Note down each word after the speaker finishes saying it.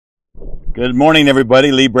Good morning, everybody.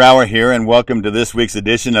 Lee Brower here, and welcome to this week's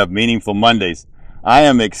edition of Meaningful Mondays. I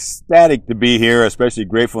am ecstatic to be here, especially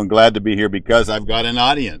grateful and glad to be here because I've got an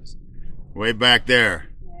audience way back there.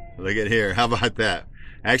 Look at here. How about that?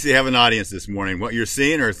 I actually have an audience this morning. What you're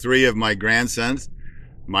seeing are three of my grandsons.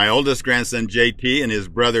 My oldest grandson, JT, and his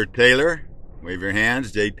brother, Taylor. Wave your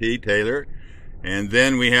hands, JT, Taylor. And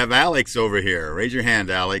then we have Alex over here. Raise your hand,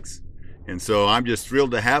 Alex. And so I'm just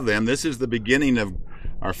thrilled to have them. This is the beginning of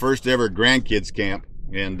our first ever grandkids camp.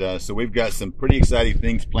 And so we've got some pretty exciting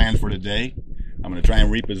things planned for today. I'm going to try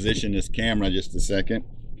and reposition this camera just a second.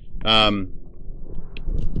 But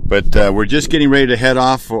we're just getting ready to head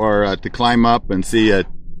off to climb up and see a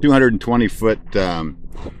 220-foot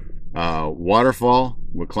waterfall.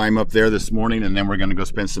 We'll climb up there this morning, and then we're going to go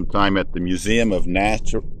spend some time at the Museum of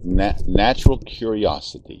Natural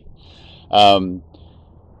Curiosity. A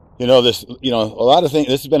lot of things.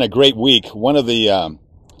 This has been a great week. One of the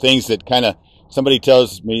things that kind of somebody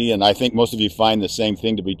tells me, and I think most of you find the same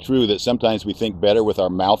thing to be true, that sometimes we think better with our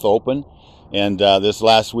mouth open. And this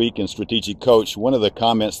last week in Strategic Coach, one of the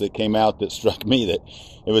comments that came out that struck me, that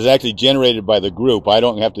it was actually generated by the group. I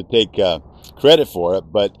don't have to take credit for it,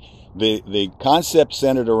 but the concept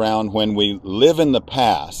centered around when we live in the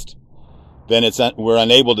past, then we're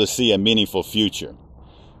unable to see a meaningful future.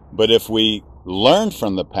 But if we learn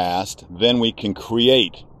from the past, then we can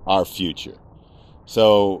create our future.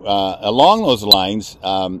 So along those lines,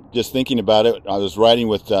 just thinking about it, I was riding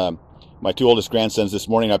with my two oldest grandsons this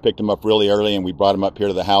morning. I picked them up really early, and we brought them up here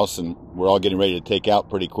to the house, and we're all getting ready to take out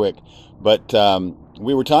pretty quick. But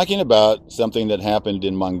we were talking about something that happened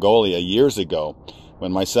in Mongolia years ago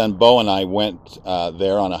when my son Bo and I went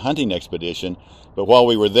there on a hunting expedition. But while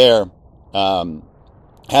we were there,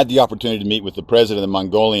 had the opportunity to meet with the president of the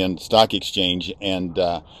Mongolian Stock Exchange. And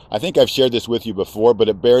I think I've shared this with you before, but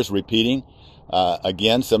it bears repeating.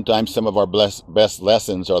 Again, sometimes some of our best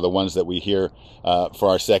lessons are the ones that we hear for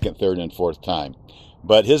our second, third, and fourth time.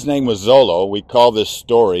 But his name was Zolo. We call this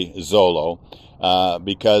story Zolo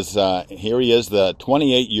because here he is, the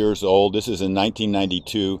 28 years old. This is in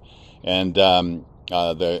 1992, and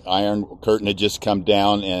the Iron Curtain had just come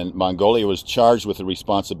down, and Mongolia was charged with the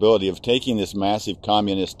responsibility of taking this massive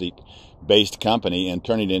communistic-based company and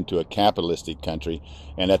turning it into a capitalistic country.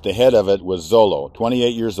 And at the head of it was Zolo, 28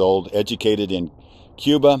 years old, educated in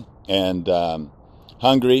Cuba and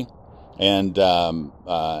Hungary, and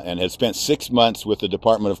had spent 6 months with the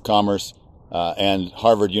Department of Commerce and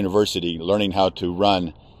Harvard University learning how to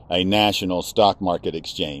run a national stock market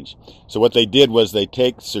exchange. So what they did was they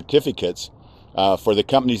take certificates for the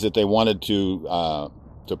companies that they wanted to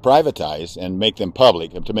privatize and make them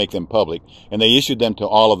public, and they issued them to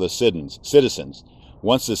all of the citizens.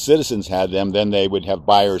 Once the citizens had them, then they would have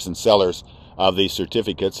buyers and sellers of these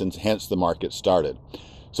certificates, and hence the market started.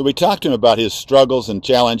 So we talked to him about his struggles and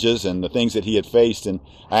challenges and the things that he had faced, and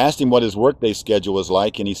I asked him what his workday schedule was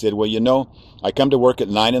like, and he said, well, I come to work at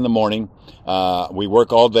 9 in the morning, we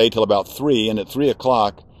work all day till about 3, and at 3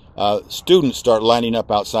 o'clock, students start lining up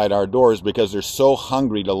outside our doors because they're so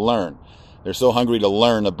hungry to learn. They're so hungry to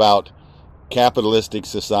learn about capitalistic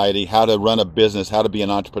society, how to run a business, how to be an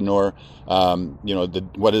entrepreneur,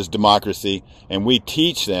 what is democracy. And we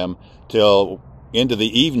teach them till into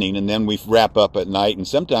the evening, and then we wrap up at night. And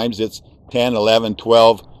sometimes it's 10, 11,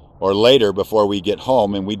 12 or later before we get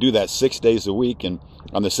home. And we do that 6 days a week. And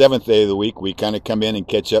on the 7th day of the week, we kind of come in and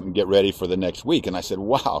catch up and get ready for the next week. And I said,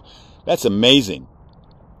 wow, that's amazing.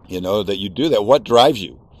 That you do that. What drives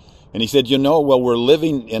you? And he said, we're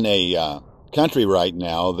living in a country right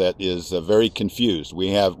now that is very confused.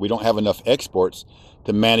 We don't have enough exports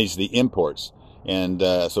to manage the imports. And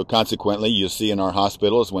so consequently, you see in our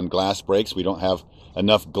hospitals when glass breaks, we don't have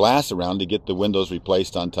enough glass around to get the windows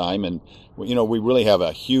replaced on time. And, we really have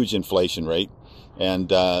a huge inflation rate.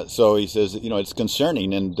 And so he says, it's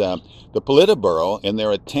concerning. And the Politburo, in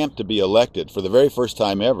their attempt to be elected for the very first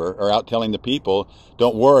time ever, are out telling the people,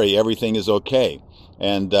 don't worry, everything is okay.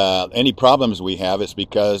 And any problems we have, it's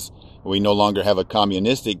because we no longer have a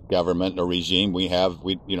communistic government or regime.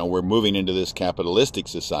 We're moving into this capitalistic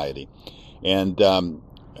society. And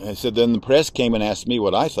I said, then the press came and asked me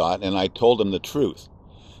what I thought, and I told him the truth.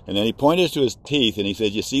 And then he pointed to his teeth, and he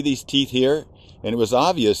said, you see these teeth here? And it was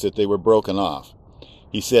obvious that they were broken off.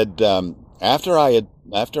 He said, after I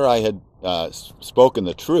had spoken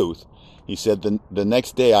the truth, he said, the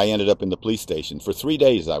next day I ended up in the police station. For 3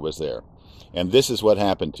 days I was there. And this is what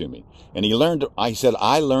happened to me. And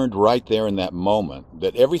I learned right there in that moment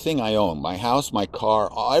that everything I own, my house, my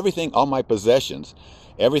car, everything, all my possessions,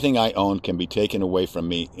 everything I own can be taken away from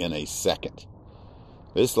me in a second.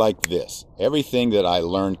 It's like this. Everything that I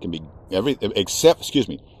learned can be,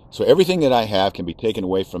 So everything that I have can be taken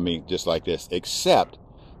away from me just like this, except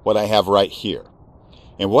what I have right here.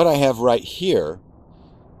 And what I have right here,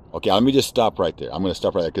 okay, let me just stop right there. I'm going to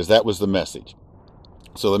stop right there because that was the message.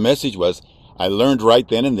 So the message was, I learned right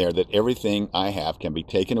then and there that everything I have can be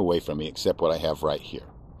taken away from me except what I have right here.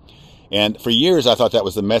 And for years, I thought that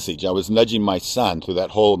was the message. I was nudging my son through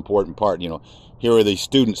that whole important part. Here are these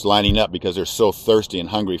students lining up because they're so thirsty and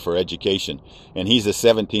hungry for education. And he's a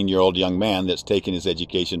 17-year-old young man that's taken his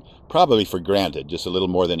education probably for granted, just a little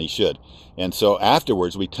more than he should. And so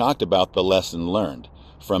afterwards, we talked about the lesson learned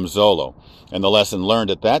from Zolo. And the lesson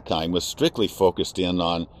learned at that time was strictly focused in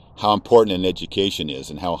on how important an education is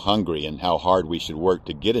and how hungry and how hard we should work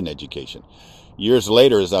to get an education. Years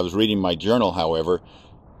later, as I was reading my journal, however,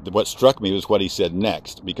 what struck me was what he said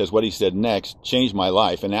next, because what he said next changed my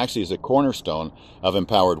life and actually is a cornerstone of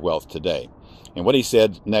Empowered Wealth today. And what he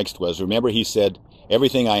said next was, remember he said,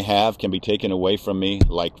 everything I have can be taken away from me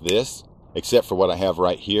like this, except for what I have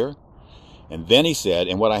right here. And then he said,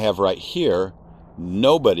 and what I have right here,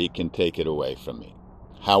 nobody can take it away from me.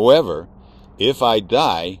 However, if I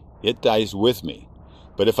die, it dies with me.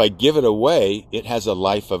 But if I give it away, it has a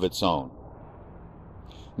life of its own.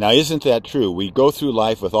 Now, isn't that true? We go through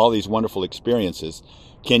life with all these wonderful experiences.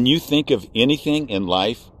 Can you think of anything in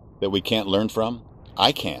life that we can't learn from?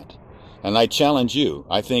 I can't. And I challenge you.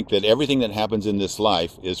 I think that everything that happens in this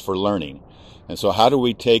life is for learning. And so how do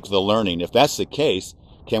we take the learning? If that's the case,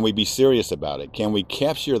 can we be serious about it? Can we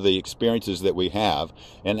capture the experiences that we have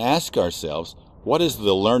and ask ourselves, what is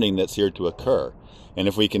the learning that's here to occur? And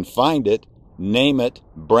if we can find it, name it,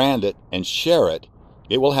 brand it, and share it,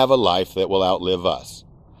 it will have a life that will outlive us.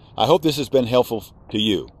 I hope this has been helpful to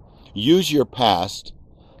you. Use your past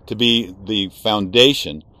to be the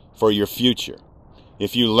foundation for your future.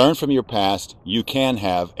 If you learn from your past, you can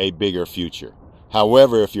have a bigger future.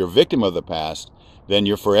 However, if you're a victim of the past, then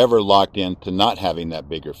you're forever locked into not having that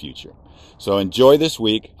bigger future. So enjoy this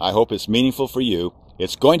week. I hope it's meaningful for you.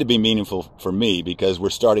 It's going to be meaningful for me because we're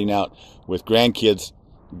starting out with grandkids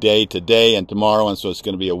day today and tomorrow, and so it's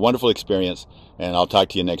going to be a wonderful experience, and I'll talk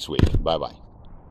to you next week. Bye-bye.